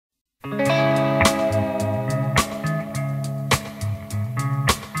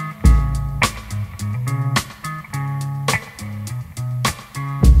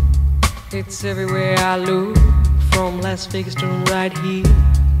It's everywhere I look, from Las Vegas to right here,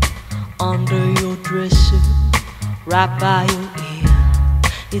 under your dresser, right by your ear.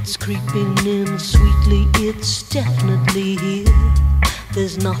 It's creeping in sweetly, it's definitely here.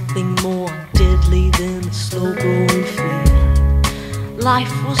 There's nothing more deadly than a slow-growing fear.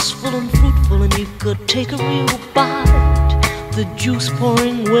 Life was full and fruitful and you could take a real bite, the juice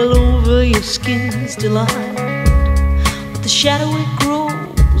pouring well over your skin's delight. But the shadow it grows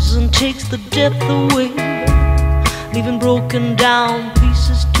and takes the depth away, leaving broken down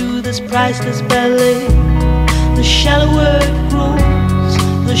pieces to this priceless ballet. The shallower it grows,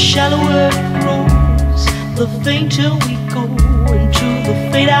 the shallower it grows, the fainter we go into the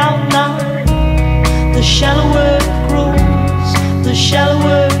fade out line. The shallower it grows, the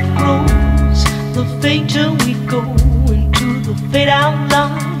shallower it grows, the fainter we go into the fade out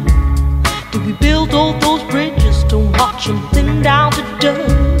line. Did we build all those bridges to watch them thin down to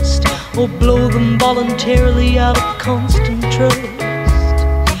dust, or blow them voluntarily out of constant trust?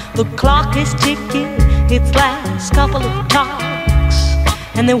 The clock is ticking its last couple of talks,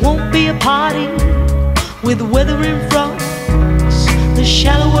 and there won't be a party with the weather in front. The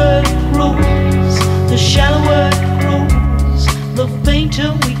shallower it grows, the shallower it grows, the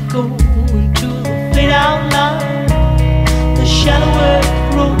fainter we go into the fade out line. The shallower it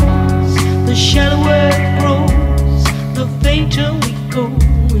grows, the shallower it grows, the fainter we go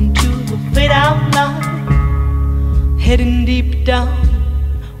into the fade out line. Heading deep down,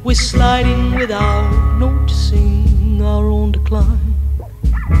 we're sliding without noticing our own decline.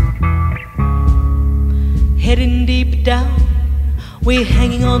 Heading deep down, we're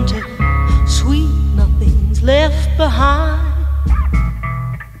hanging on to sweet nothings left behind.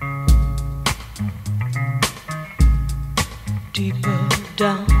 Deeper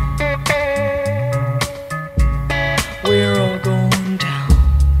down, we're all going down,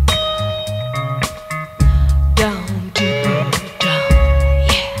 down, deeper down,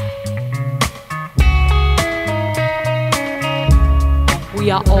 yeah.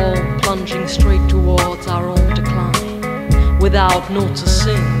 We are all plunging straight towards our own decline. Without notes to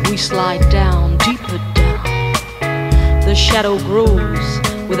sing, we slide down, deeper down. The shadow grows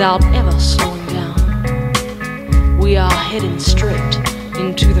without ever slowing down. We are heading straight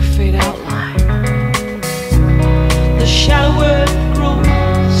into the fade out line. The shallower it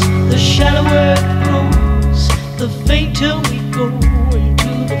grows, the shallower it grows, the fainter we go into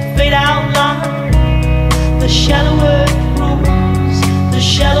the fade out line. The shallower it grows, the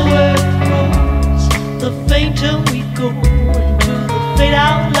shallower it grows, the fainter we go into the fade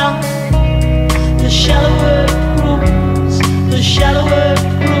out line. The shallower it grows, the shallower it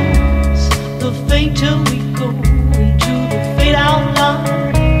grows, the fainter we go into the fade out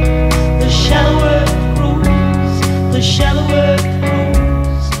line. The shallower